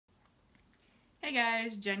Hey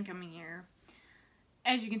guys, Jen coming here.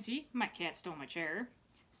 As you can see, my cat stole my chair,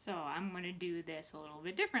 so I'm going to do this a little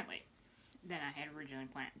bit differently than I had originally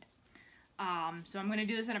planned. So I'm going to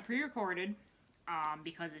do this on a pre-recorded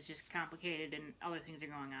because it's just complicated and other things are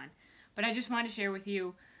going on. But I just wanted to share with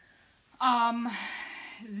you, there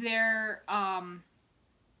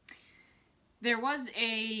was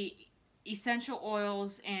a essential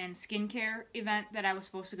oils and skincare event that I was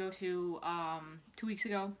supposed to go to 2 weeks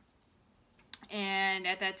ago. And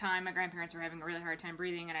at that time, my grandparents were having a really hard time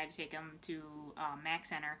breathing, and I had to take them to Mac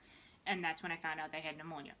Center, and that's when I found out they had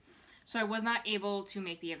pneumonia. So I was not able to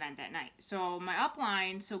make the event that night. So my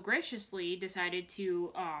upline so graciously decided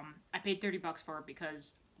to, I paid $30 for it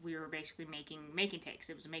because we were basically making takes.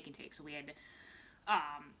 It was a making take, so we had to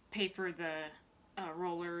pay for the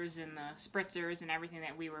rollers and the spritzers and everything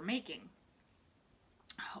that we were making,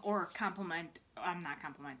 or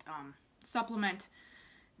supplement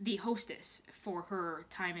the hostess for her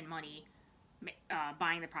time and money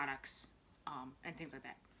buying the products and things like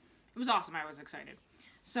that. It was awesome. I was excited.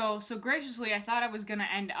 So graciously, I thought I was going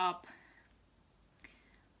to end up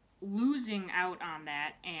losing out on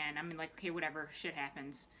that, and I mean, like, okay, whatever, shit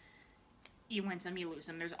happens. You win some, you lose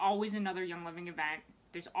some. There's always another Young Living event.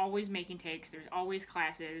 There's always making takes. There's always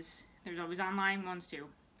classes. There's always online ones, too.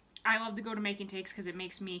 I love to go to making takes because it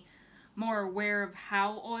makes me more aware of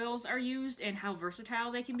how oils are used and how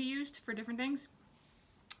versatile they can be used for different things.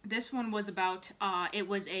 This one was about, it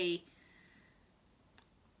was a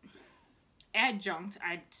adjunct,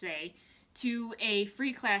 I'd say, to a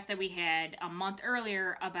free class that we had a month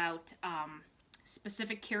earlier about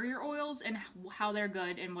specific carrier oils and how they're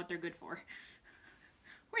good and what they're good for.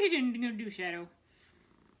 What are you gonna do, Shadow?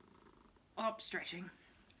 Oh, stretching.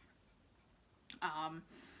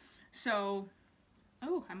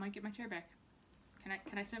 Oh, I might get my chair back. Can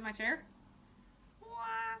I sit in my chair?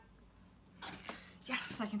 What?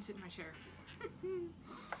 Yes, I can sit in my chair.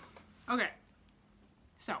 Okay.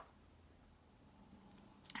 So,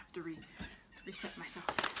 I have to reset myself.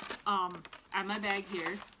 I have my bag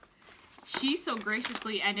here. She so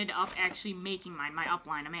graciously ended up actually making mine, my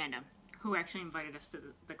upline, Amanda, who actually invited us to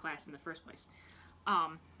the class in the first place.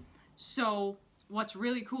 So what's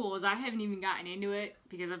really cool is I haven't even gotten into it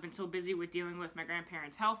because I've been so busy with dealing with my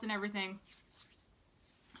grandparents' health and everything.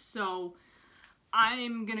 So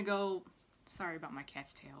I'm gonna go, sorry about my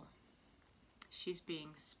cat's tail. She's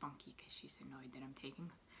being spunky because she's annoyed that I'm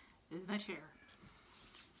taking the chair.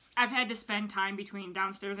 I've had to spend time between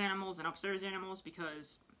downstairs animals and upstairs animals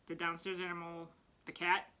because the downstairs animal, the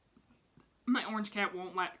cat, my orange cat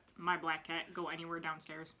won't let my black cat go anywhere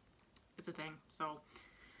downstairs. It's a thing. So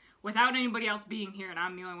without anybody else being here and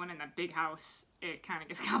I'm the only one in that big house, it kind of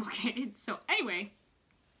gets complicated. So anyway,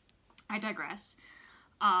 I digress.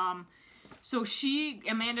 So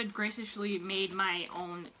Amanda graciously made my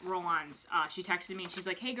own roll-ons. She texted me and she's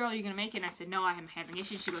like, hey girl, are you gonna make it? And I said, no, I'm having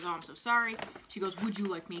issues. She goes, oh, I'm so sorry. She goes, would you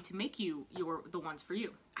like me to make you the ones for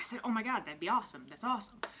you? I said, oh my God, that'd be awesome. That's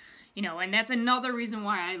awesome. You know, and that's another reason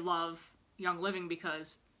why I love Young Living,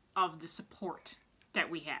 because of the support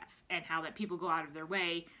that we have and how that people go out of their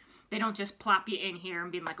way. They don't just plop you in here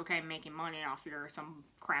and be like, okay, I'm making money off you or some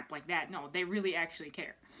crap like that. No, they really actually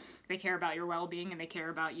care. They care about your well-being and they care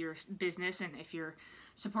about your business, and if you're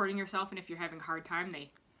supporting yourself and if you're having a hard time, they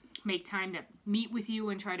make time to meet with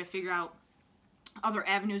you and try to figure out other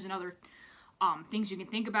avenues and other things you can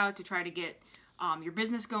think about to try to get your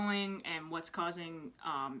business going and what's causing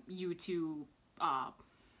you to,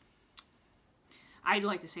 I'd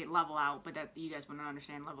like to say level out, but that you guys wouldn't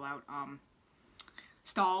understand level out.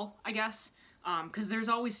 Stall, I guess, because there's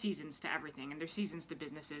always seasons to everything, and there's seasons to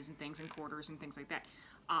businesses and things and quarters and things like that,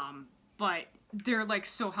 but they're like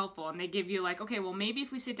so helpful, and they give you like, okay, well maybe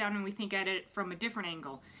if we sit down and we think at it from a different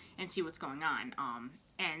angle and see what's going on,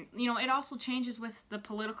 and you know, it also changes with the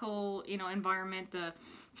political, you know, environment, the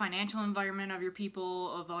financial environment of your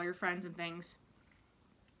people, of all your friends and things.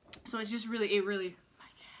 So it's just really, it really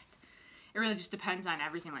just depends on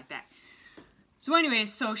everything like that. So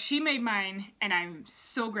anyways, so she made mine, and I'm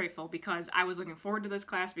so grateful because I was looking forward to this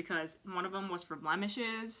class because one of them was for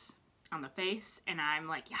blemishes on the face, and I'm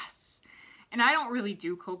like, yes. And I don't really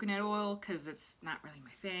do coconut oil because it's not really my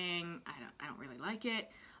thing. I don't really like it.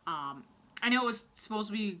 I know it was supposed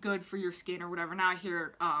to be good for your skin or whatever. Now I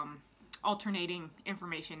hear alternating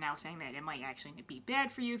information now saying that it might actually be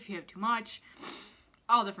bad for you if you have too much.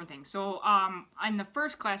 All different things. So in the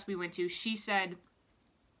first class we went to, she said,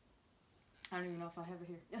 I don't even know if I have it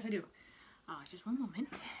here. Yes, I do. Just one moment.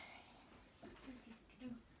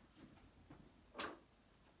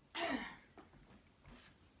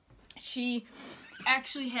 She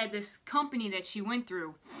actually had this company that she went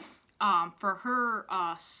through for her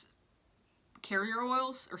carrier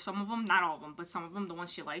oils, or some of them, not all of them, but some of them, the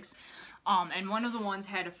ones she likes. And one of the ones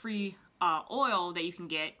had a free oil that you can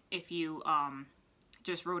get if you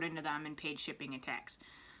just wrote into them and paid shipping and tax,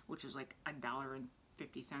 which was like $1.50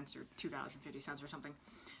 or $2.50 or something.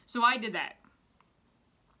 So I did that,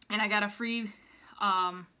 and I got a free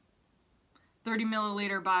 30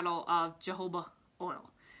 milliliter bottle of jojoba oil.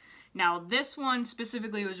 Now this one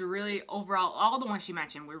specifically was really, overall, all the ones she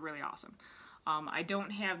mentioned were really awesome. I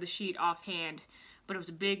don't have the sheet offhand, but it was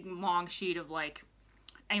a big long sheet of like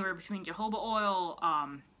anywhere between jojoba oil,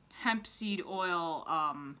 hemp seed oil,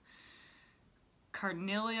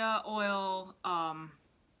 carnelian oil, I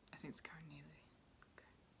think it's carnelian.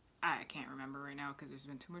 I can't remember right now because there's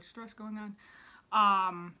been too much stress going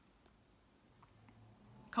on.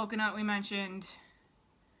 Coconut we mentioned.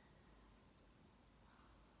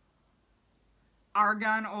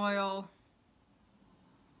 Argan oil.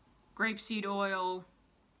 Grapeseed oil.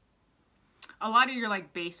 A lot of your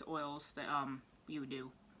like base oils that you would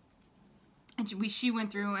do. And she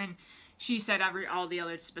went through and she said all the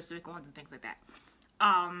other specific ones and things like that.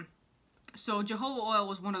 So jojoba oil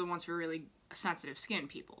was one of the ones for really sensitive skin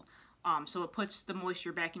people. So it puts the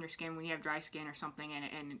moisture back in your skin when you have dry skin or something,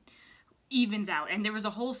 and it evens out. And there was a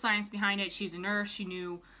whole science behind it. She's a nurse. She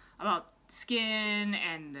knew about skin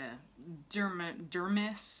and the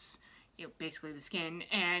dermis, basically the skin,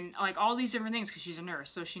 and like all these different things because she's a nurse.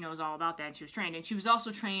 So she knows all about that, and she was trained. And she was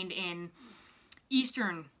also trained in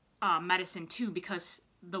Eastern medicine too, because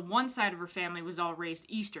the one side of her family was all raised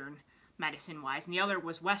Eastern medicine-wise, and the other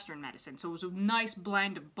was Western medicine. So it was a nice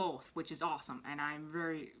blend of both, which is awesome. And I'm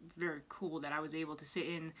very, very cool that I was able to sit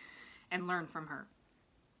in and learn from her.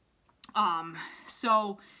 Hold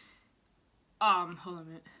on a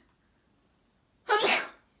minute.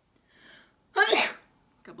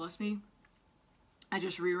 God bless me. I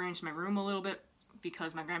just rearranged my room a little bit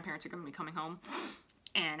because my grandparents are going to be coming home.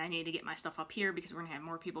 And I need to get my stuff up here because we're going to have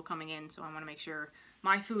more people coming in. So I want to make sure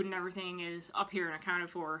my food and everything is up here and accounted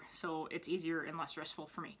for, so it's easier and less stressful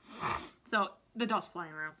for me. So the dust's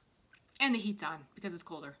flying around. And the heat's on because it's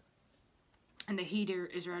colder. And the heater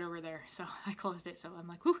is right over there. So I closed it, so I'm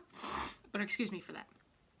like, whew. But excuse me for that.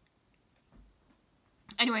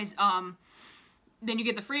 Anyways, then you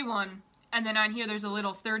get the free one. And then on here there's a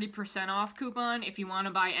little 30% off coupon if you want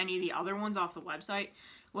to buy any of the other ones off the website,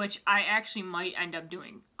 which I actually might end up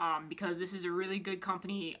doing, because this is a really good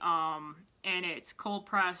company, and it's cold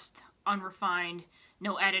pressed, unrefined,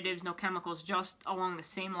 no additives, no chemicals, just along the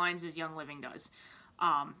same lines as Young Living does.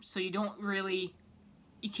 So you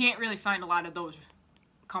can't really find a lot of those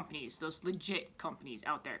companies, those legit companies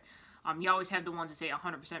out there. You always have the ones that say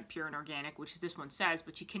 100% pure and organic, which this one says,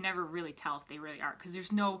 but you can never really tell if they really are, because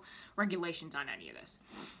there's no regulations on any of this.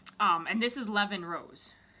 And this is Levin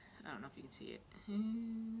Rose. I don't know if you can see it.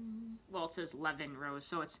 Well, it says Levin Rose,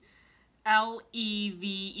 so it's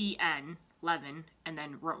L-E-V-E-N, Levin, and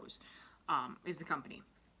then Rose is the company.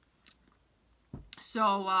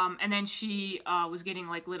 So, and then she was getting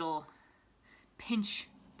like little pinch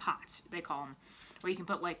pots, they call them, where you can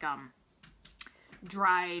put like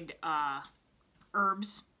dried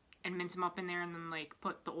herbs and mince them up in there, and then like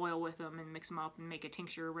put the oil with them and mix them up and make a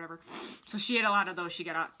tincture or whatever. So she had a lot of those. She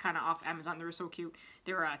got kind of off Amazon. They were so cute.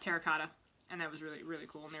 They were terracotta, and that was really, really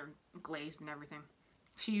cool, and they were glazed and everything.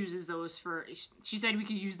 She uses those for, she said we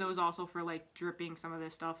could use those also for like dripping some of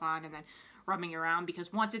this stuff on and then rubbing it around,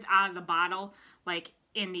 because once it's out of the bottle, like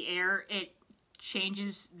in the air, it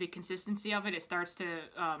changes the consistency of it. It starts to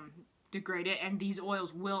degrade it, and these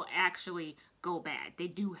oils will actually go bad. They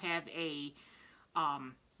do have a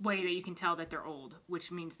way that you can tell that they're old,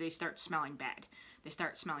 which means they start smelling bad. They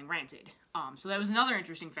start smelling rancid. So that was another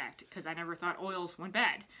interesting fact, because I never thought oils went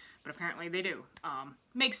bad, but apparently they do.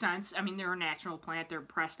 Makes sense. I mean, they're a natural plant. They're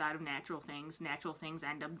pressed out of natural things. Natural things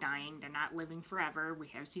end up dying. They're not living forever. We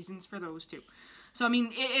have seasons for those too. So, I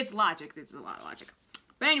mean, it's logic. It's a lot of logic.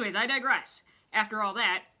 But anyways, I digress. After all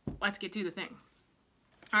that, let's get to the thing.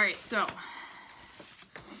 Alright, so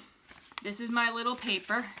this is my little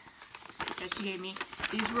paper that she gave me.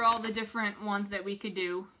 These were all the different ones that we could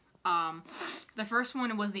do. The first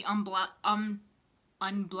one was the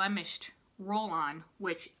unblemished roll-on,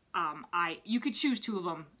 which you could choose two of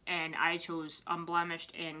them, and I chose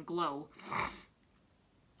unblemished and glow.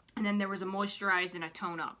 And then there was a moisturized and a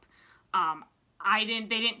tone up. They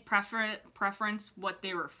didn't preference what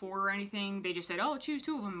they were for or anything. They just said, oh, choose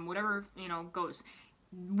two of them, whatever, goes.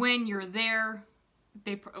 When you're there,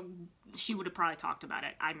 she would have probably talked about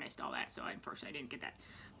it. I missed all that, so unfortunately I didn't get that.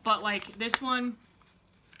 But like this one,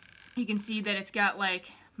 you can see that it's got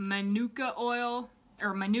like manuka oil,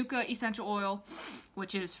 or Manuka essential oil,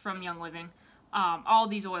 which is from Young Living. All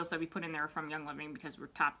these oils that we put in there are from Young Living because we're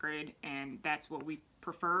top grade, and that's what we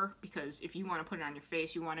prefer, because if you want to put it on your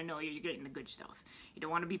face, you want to know you're getting the good stuff. You don't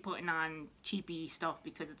want to be putting on cheapy stuff,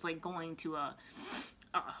 because it's like going to a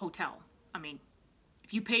hotel. I mean,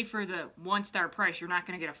 if you pay for the 1-star price, you're not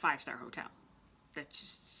going to get a 5-star hotel.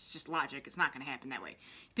 That's just logic. It's not going to happen that way.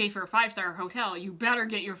 You pay for a 5-star hotel, you better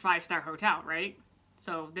get your 5-star hotel, right?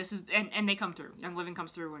 So this is, and they come through. Young Living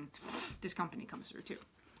comes through, and this company comes through too.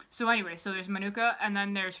 So anyway, so there's Manuka, and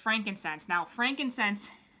then there's frankincense. Now,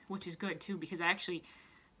 frankincense, which is good too, because actually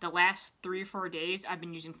the last 3 or 4 days I've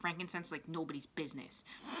been using frankincense like nobody's business.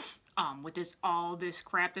 With all this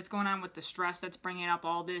crap that's going on, with the stress that's bringing up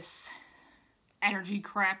all this energy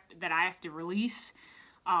crap that I have to release,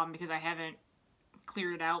 because I haven't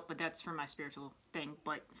cleared it out, but that's for my spiritual thing.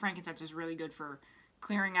 But frankincense is really good for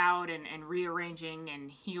clearing out and rearranging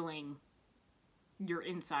and healing your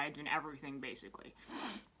insides and everything, basically.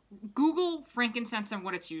 Google frankincense and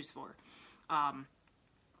what it's used for.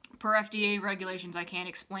 Per FDA regulations, I can't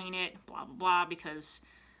explain it, blah, blah, blah, because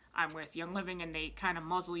I'm with Young Living and they kind of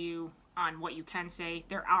muzzle you on what you can say.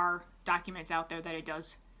 There are documents out there that it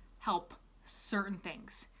does help certain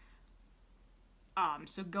things.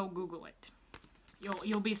 So go Google it.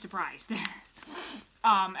 You'll be surprised.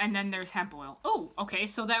 And then there's hemp oil. Oh, okay,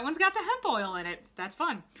 so that one's got the hemp oil in it. That's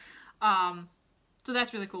fun. So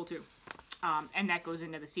that's really cool too. And that goes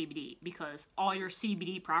into the CBD, because all your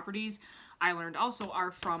CBD properties, I learned also,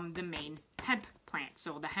 are from the main hemp plant.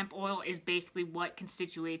 So the hemp oil is basically what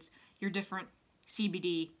constitutes your different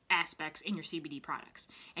CBD aspects in your CBD products.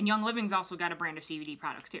 And Young Living's also got a brand of CBD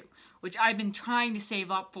products too, which I've been trying to save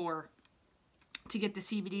up for, to get the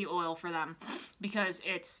CBD oil for them, because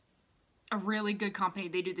it's a really good company.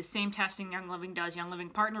 They do the same testing Young Living does. Young Living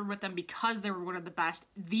partnered with them because they were one of the best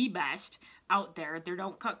out there. They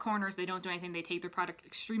don't cut corners. They don't do anything. They take their product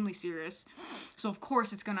extremely serious. So of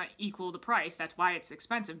course it's going to equal the price. That's why it's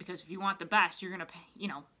expensive, because if you want the best, you're going to pay,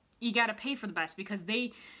 you got to pay for the best, because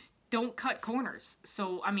they don't cut corners.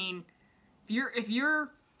 So, I mean, if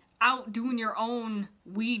you're out doing your own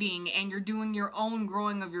weeding and you're doing your own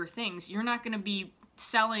growing of your things, you're not going to be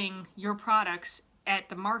selling your products at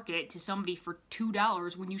the market to somebody for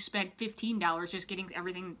 $2 when you spent $15 just getting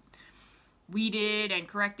everything weeded and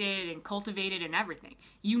corrected and cultivated and everything.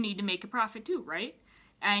 You need to make a profit too, right?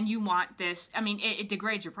 And you want this, I mean, it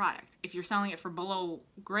degrades your product. If you're selling it for below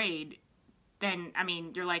grade, then, I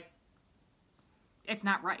mean, you're like, it's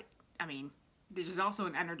not right. I mean, there's also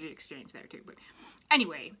an energy exchange there too. But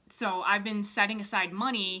anyway, so I've been setting aside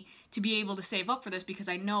money to be able to save up for this, because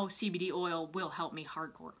I know CBD oil will help me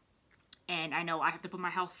hardcore. And I know I have to put my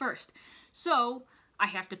health first. So I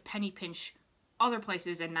have to penny pinch other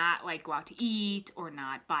places and not like go out to eat or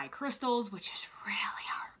not buy crystals, which is really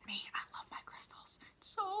hard me. I love my crystals.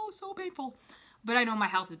 It's so painful. But I know my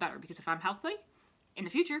health is better, because if I'm healthy, in the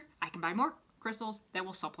future, I can buy more crystals that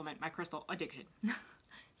will supplement my crystal addiction.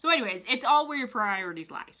 So anyways, it's all where your priorities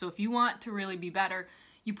lie. So if you want to really be better,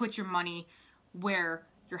 you put your money where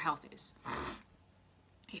your health is.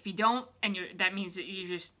 If you don't, and that means that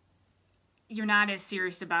you're not as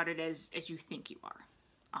serious about it as you think you are.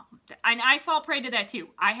 And I fall prey to that too.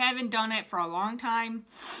 I haven't done it for a long time,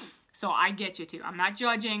 so I get you too. I'm not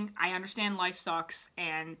judging. I understand life sucks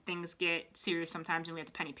and things get serious sometimes, and we have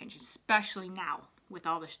to penny pinch, especially now with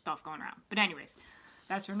all this stuff going around. But anyways,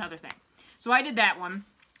 that's for another thing. So I did that one.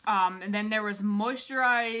 And then there was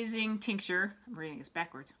moisturizing tincture. I'm reading this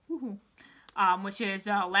backwards. Which is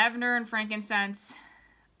lavender and frankincense,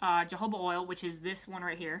 jojoba oil, which is this one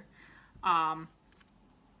right here. And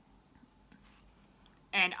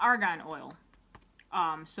argan oil.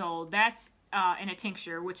 So that's in a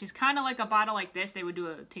tincture, which is kind of like a bottle like this. They would do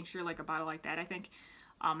a tincture like a bottle like that, I think.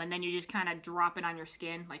 And then you just kind of drop it on your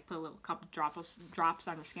skin, like put a little couple drops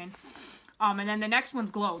on your skin. And then the next one's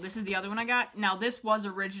Glow. This is the other one I got. Now, this was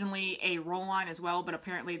originally a roll-on as well, but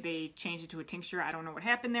apparently they changed it to a tincture. I don't know what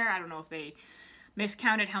happened there. I don't know if they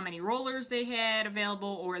miscounted how many rollers they had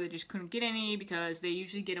available, or they just couldn't get any, because they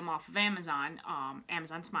usually get them off of Amazon,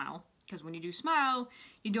 Amazon Smile. Because when you do Smile,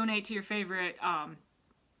 you donate to your favorite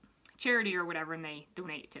charity or whatever, and they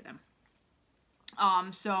donate it to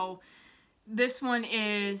them. So this one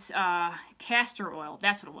is castor oil.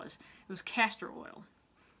 That's what it was. It was castor oil.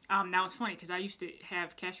 Now it's funny, because I used to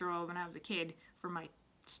have castor oil when I was a kid for my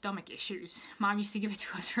stomach issues. Mom used to give it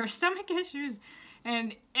to us for our stomach issues,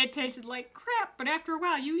 and it tasted like crap, but after a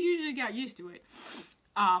while, you usually got used to it.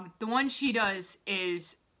 The one she does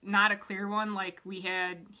is not a clear one like we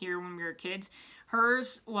had here when we were kids.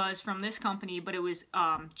 Hers was from this company, but it was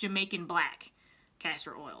Jamaican black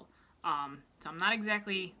castor oil. So I'm not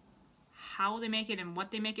exactly how they make it and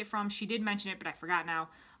what they make it from. She did mention it, but I forgot now.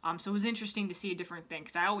 So it was interesting to see a different thing,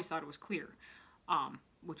 because I always thought it was clear,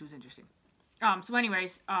 which was interesting. So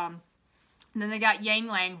anyways, then they got Yang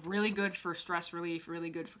Lang, really good for stress relief, really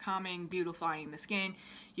good for calming, beautifying the skin.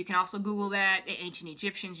 You can also Google that. The ancient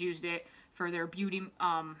Egyptians used it for their beauty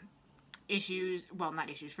issues. Well, not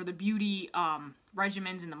issues, for the beauty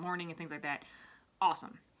regimens in the morning and things like that.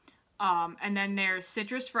 Awesome. And then there's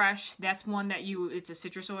Citrus Fresh. That's one that it's a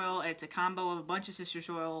citrus oil. It's a combo of a bunch of citrus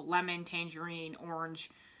oil, lemon, tangerine, orange,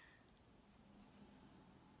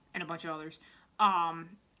 and a bunch of others.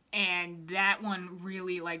 And that one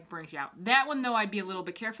really, like, brings you out. That one, though, I'd be a little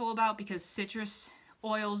bit careful about, because citrus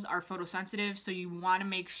oils are photosensitive, so you want to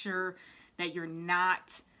make sure that you're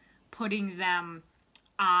not putting them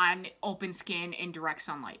on open skin in direct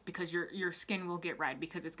sunlight, because your skin will get red,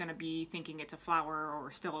 because it's going to be thinking it's a flower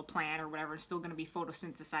or still a plant or whatever. It's still going to be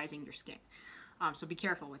photosynthesizing your skin. So be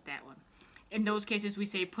careful with that one. In those cases, we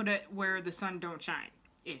say put it where the sun don't shine,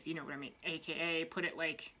 if you know what I mean. AKA, put it,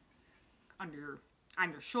 like, on your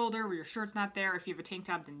shoulder where your shirt's not there. If you have a tank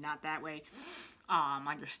top, then not that way.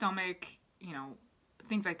 On your stomach, you know,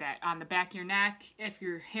 things like that. On the back of your neck, if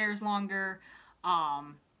your hair's longer,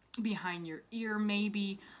 behind your ear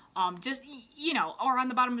maybe. Just, you know, or on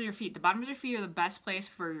the bottom of your feet. The bottom of your feet are the best place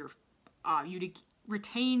for your you to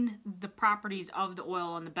retain the properties of the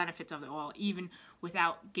oil and the benefits of the oil, even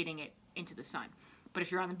without getting it into the sun. But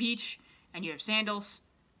if you're on the beach and you have sandals,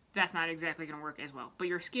 that's not exactly going to work as well. But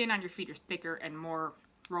your skin on your feet is thicker and more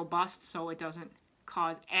robust, so it doesn't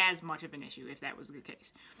cause as much of an issue, if that was the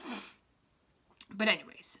case. But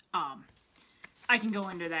anyways, I can go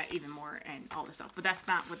into that even more and all this stuff, but that's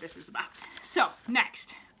not what this is about. So,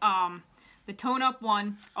 next, the Tone Up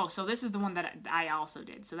one. Oh, so this is the one that I also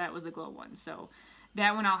did. So that was the glow one. So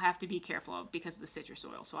that one I'll have to be careful of because of the citrus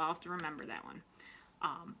oil. So I'll have to remember that one.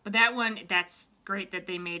 But that one, that's great that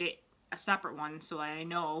they made it a separate one, so I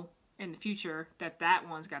know in the future that that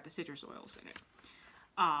one's got the citrus oils in it.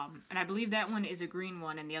 And I believe that one is a green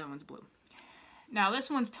one and the other one's blue. Now this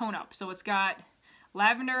one's Tone Up, so it's got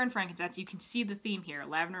lavender and frankincense. You can see the theme here.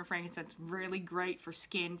 Lavender and frankincense, really great for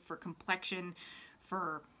skin, for complexion,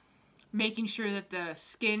 for making sure that the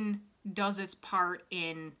skin does its part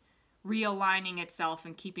in realigning itself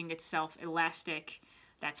and keeping itself elastic.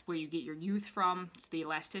 That's where you get your youth from. It's the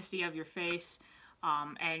elasticity of your face.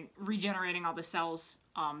 And regenerating all the cells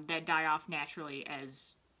that die off naturally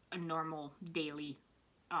as a normal daily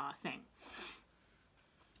thing.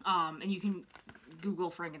 And you can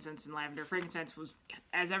Google frankincense and lavender. Frankincense was,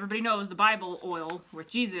 as everybody knows, the Bible oil with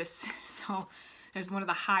Jesus, so it's one of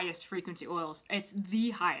the highest frequency oils. It's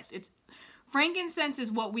the highest. Frankincense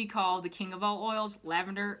is what we call the king of all oils.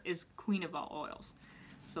 Lavender is queen of all oils.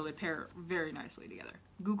 So they pair very nicely together.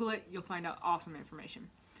 Google it, you'll find out awesome information.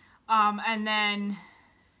 And then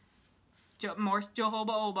more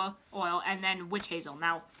jojoba oil, and then witch hazel.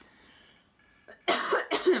 Now,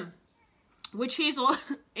 witch hazel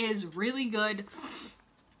is really good.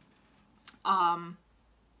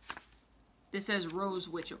 This says rose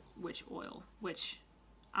witch oil, which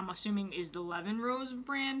I'm assuming is the Levin Rose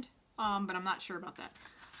brand, but I'm not sure about that.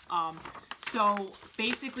 So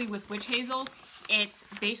basically with witch hazel, it's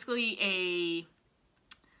basically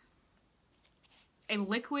a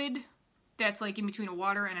liquid that's like in between a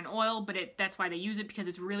water and an oil, but that's why they use it, because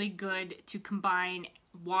it's really good to combine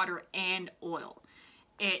water and oil.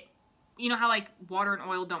 You know how like water and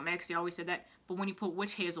oil don't mix, they always said that, but when you put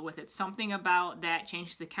witch hazel with it, something about that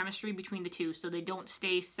changes the chemistry between the two, so they don't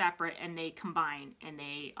stay separate and they combine, and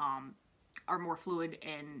they are more fluid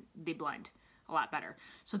and they blend a lot better.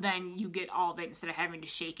 So then you get all of it instead of having to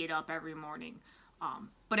shake it up every morning.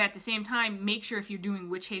 But at the same time, make sure if you're doing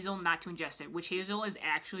witch hazel not to ingest it. Witch hazel is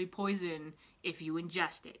actually poison if you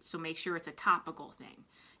ingest it. So make sure it's a topical thing,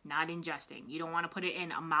 not ingesting. You don't want to put it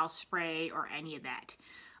in a mouth spray or any of that,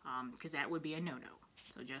 because that would be a no-no.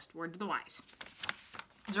 So just word to the wise.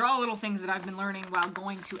 These are all little things that I've been learning while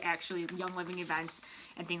going to actually Young Living events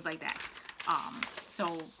and things like that.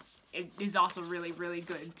 So it is also really, really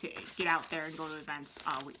good to get out there and go to events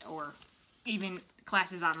or even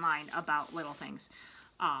classes online about little things.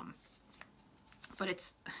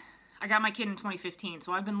 But I got my kid in 2015,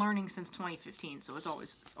 so I've been learning since 2015, so it's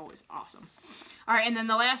always awesome. All right, and then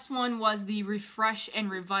the last one was the Refresh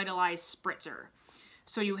and Revitalize Spritzer.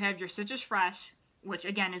 So you have your Citrus Fresh, which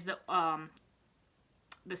again is the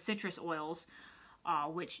citrus oils,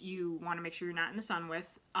 which you want to make sure you're not in the sun with.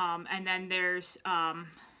 And then there's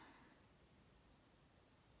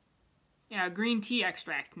green tea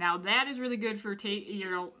extract. Now that is really good for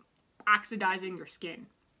oxidizing your skin.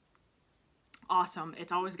 awesome.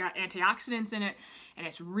 It's always got antioxidants in it, and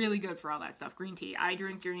it's really good for all that stuff. Green tea. I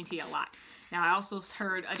drink green tea a lot. Now, I also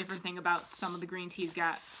heard a different thing about some of the green teas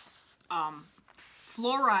got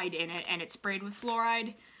fluoride in it, and it's sprayed with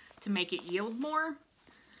fluoride to make it yield more.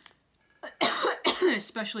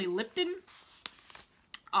 Especially Lipton,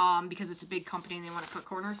 because it's a big company and they want to cut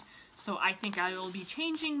corners. So I think I will be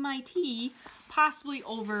changing my tea possibly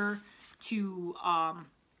over to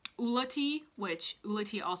Ula tea, which Ula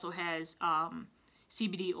tea also has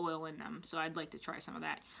CBD oil in them. So I'd like to try some of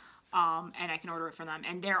that. And I can order it from them,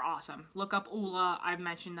 and they're awesome. Look up Ula. I've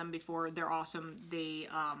mentioned them before. They're awesome. They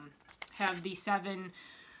have the 7,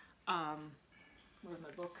 where's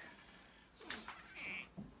my book?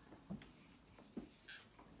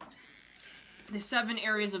 The 7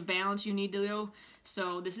 areas of balance you need to do.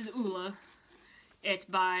 So this is Ula. It's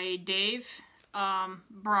by Dave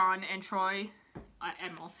Braun and Troy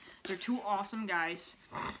Edmel. They're 2 awesome guys.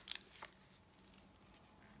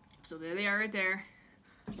 So there they are right there.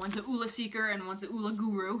 One's the Ula Seeker and one's the Ula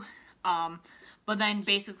Guru. But then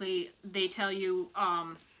basically they tell you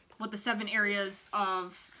what the 7 areas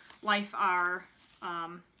of life are.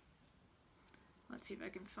 Let's see if I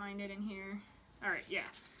can find it in here. Alright,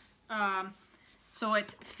 yeah. So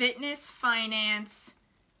it's fitness, finance,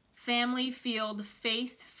 family, field,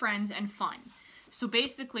 faith, friends, and fun. So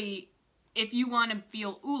basically, if you want to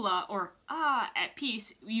feel Ula or at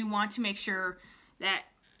peace, you want to make sure that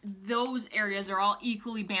those areas are all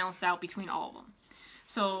equally balanced out between all of them.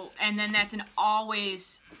 So, and then that's an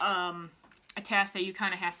always a task that you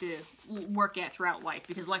kind of have to work at throughout life,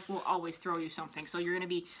 because life will always throw you something. So you're going to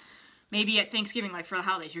be, maybe at Thanksgiving, like for the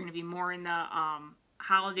holidays, you're going to be more in the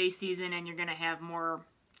holiday season, and you're going to have more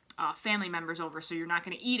family members over, so you're not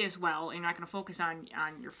going to eat as well, and you're not going to focus on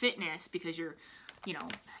your fitness because you're, you know,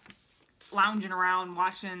 lounging around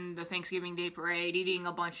watching the Thanksgiving Day Parade, eating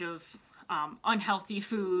a bunch of unhealthy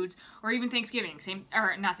foods, or even Thanksgiving,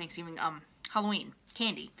 not Thanksgiving, Halloween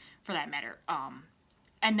candy for that matter.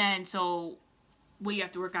 And then so what you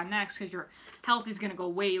have to work on next, because your health is going to go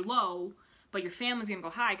way low, but your family's going to go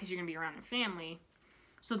high because you're going to be around your family.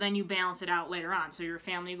 So then you balance it out later on. So your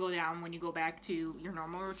family go down when you go back to your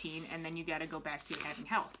normal routine, and then you got to go back to having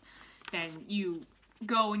health. Then you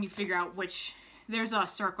go and you figure out which, there's a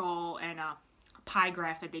circle and a pie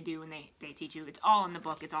graph that they do, and they teach you. It's all in the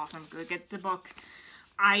book. It's awesome. Go get the book.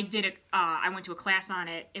 I did it. I went to a class on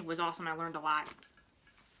it. It was awesome. I learned a lot.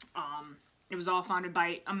 It was all founded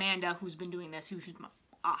by Amanda, who's been doing this, who's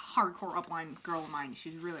a hardcore upline girl of mine.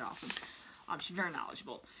 She's really awesome. She's very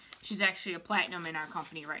knowledgeable. She's actually a platinum in our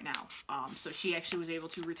company right now. So she actually was able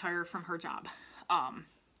to retire from her job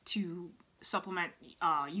to supplement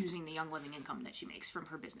using the Young Living income that she makes from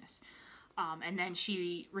her business. And then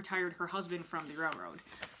she retired her husband from the railroad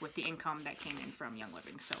with the income that came in from Young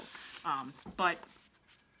Living. So, but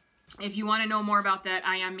if you want to know more about that,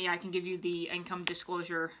 I can give you the income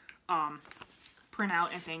disclosure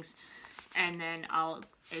printout and things, and then I'll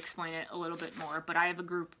explain it a little bit more. But I have a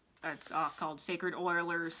group that's called Sacred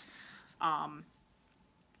Oilers,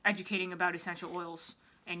 educating about essential oils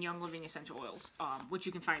and Young Living essential oils, which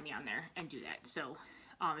you can find me on there and do that. So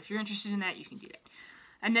if you're interested in that, you can do that.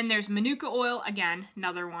 And then there's Manuka oil, again,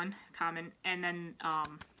 another one, common, and then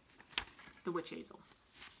the witch hazel.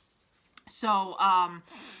 So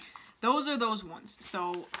those are those ones.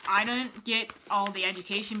 So I didn't get all the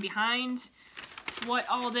education behind what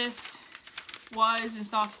all this was and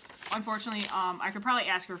stuff. Unfortunately, I could probably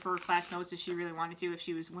ask her for class notes if she really wanted to, if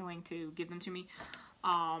she was willing to give them to me.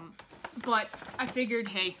 But I figured,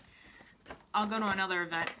 hey, I'll go to another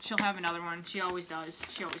event. She'll have another one. She always does.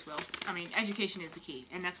 She always will. I mean, education is the key,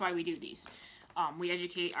 and that's why we do these. We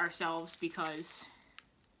educate ourselves because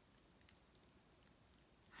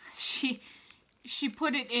she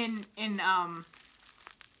put it in I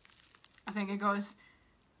think it goes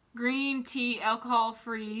green tea,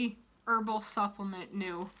 alcohol-free, herbal supplement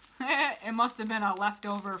new. It must have been a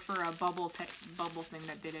leftover for a bubble thing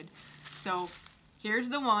that did it. So here's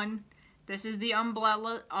the one. This is the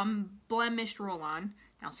unblemished roll-on.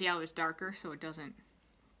 Now see how it's darker so it doesn't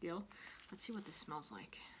deal. Let's see what this smells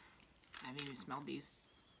like. I haven't even smelled these.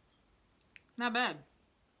 Not bad.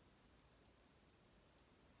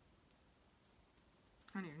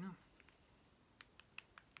 I don't even know.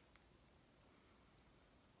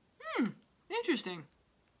 Interesting.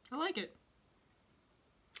 I like it.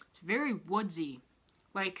 It's very woodsy.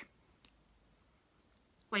 Like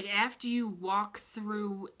after you walk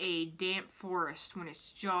through a damp forest when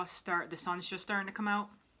it's just the sun's just starting to come out.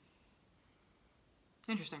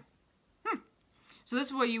 Interesting. So this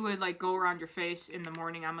is what you would like go around your face in the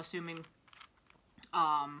morning, I'm assuming.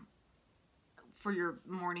 for your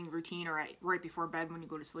morning routine or right before bed when you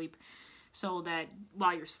go to sleep, so that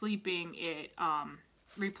while you're sleeping, it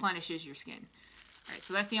replenishes your skin. Alright,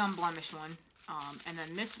 so that's the unblemished one. And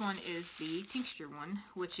then this one is the tincture one,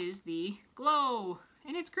 which is the glow.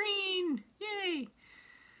 And it's green! Yay!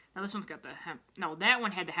 Now this one's got the hemp. No, that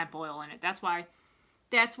one had the hemp oil in it. That's why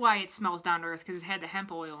it smells down to earth, because it had the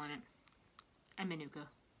hemp oil in it. And manuka.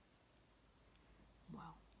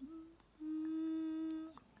 Wow.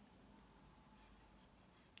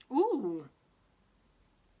 Ooh!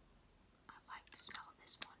 I like the smell of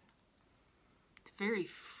this one. It's very,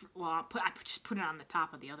 well, I just put it on the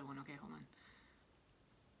top of the other one. Okay, hold on.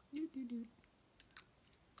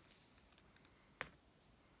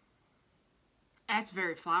 That's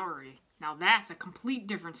very flowery. Now that's a complete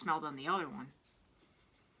different smell than the other one.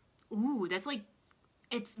 Ooh, that's like,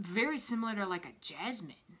 it's very similar to like a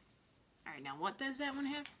jasmine. Alright, now what does that one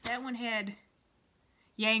have? That one had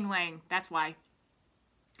Yang Lang, that's why.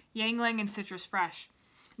 Yang Lang and Citrus Fresh.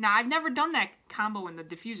 Now, I've never done that combo in the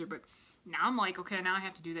diffuser, but now I'm like, okay, now I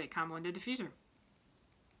have to do that combo in the diffuser.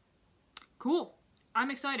 Cool.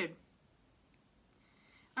 I'm excited.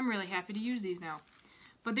 I'm really happy to use these now.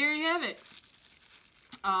 But there you have it.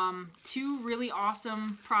 2 really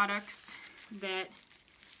awesome products that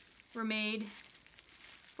were made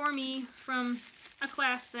for me from a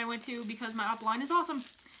class that I went to because my upline is awesome.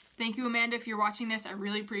 Thank you, Amanda, if you're watching this. I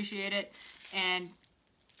really appreciate it. And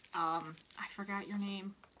I forgot your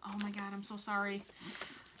name. Oh my god, I'm so sorry.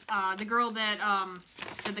 The girl that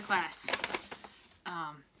did the class.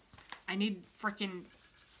 I need frickin'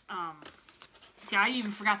 see, I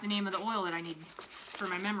even forgot the name of the oil that I need for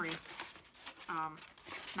my memory.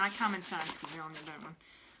 Not Common Sense, because we don't need that one.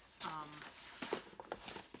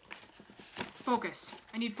 Focus.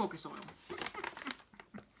 I need Focus oil.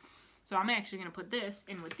 So I'm actually going to put this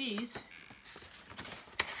in with these,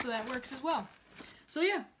 so that works as well. So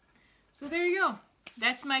yeah, so there you go.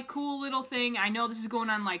 That's my cool little thing. I know this is going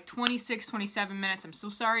on like 26, 27 minutes. I'm so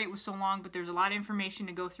sorry it was so long, but there's a lot of information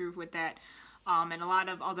to go through with that. And a lot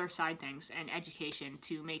of other side things and education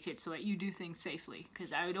to make it so that you do things safely.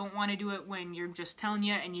 Because I don't want to do it when you're just telling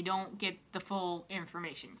you and you don't get the full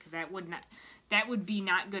information. Because that would be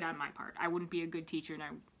not good on my part. I wouldn't be a good teacher and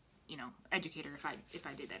educator if I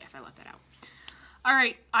did that, if I left that out.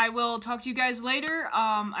 Alright, I will talk to you guys later,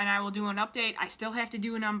 and I will do an update. I still have to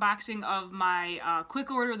do an unboxing of my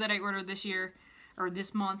quick order that I ordered this year, or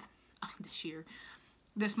this month,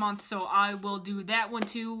 this month, so I will do that one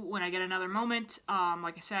too when I get another moment.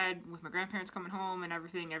 Like I said, with my grandparents coming home and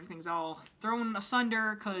everything's all thrown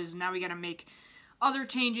asunder, because now we gotta make other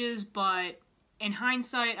changes, but in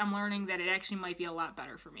hindsight, I'm learning that it actually might be a lot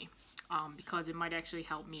better for me, because it might actually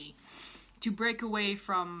help me to break away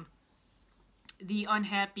from the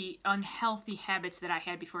unhealthy habits that I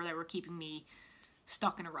had before that were keeping me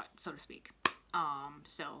stuck in a rut, so to speak.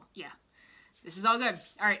 So, yeah. This is all good.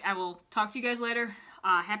 Alright, I will talk to you guys later.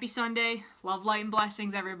 Happy Sunday. Love, light, and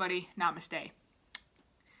blessings, everybody. Namaste.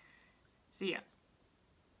 See ya.